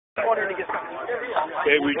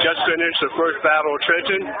Okay, we just finished the first battle of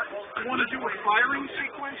Trenton. You want to do a firing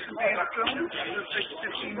sequence and be in a film? It'll take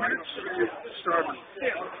 15 minutes. Start.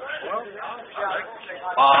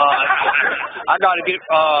 I got to get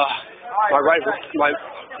my rifle, my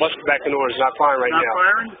musket back in order. It's not firing right now. Not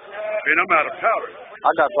firing? Man, I'm out of powder. I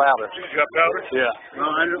got powder. You got powder? Yeah. No,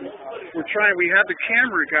 I don't. We're trying. We had the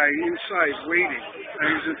camera guy inside waiting. And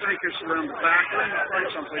he's going to take us around the back room,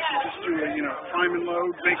 someplace, and just do a, prime and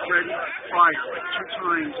load, make ready, fire, like 2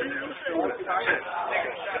 times, and then fill it. That's it.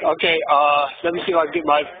 Okay, let me see if I can get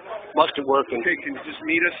my musket working. Okay, can you just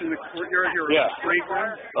meet us in the courtyard here? Yeah. Break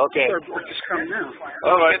room? Okay. Or just come now.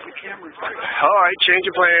 All right. Get the cameras. All right, change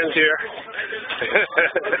of plans here.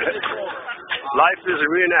 Life is a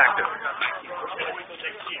reenactment.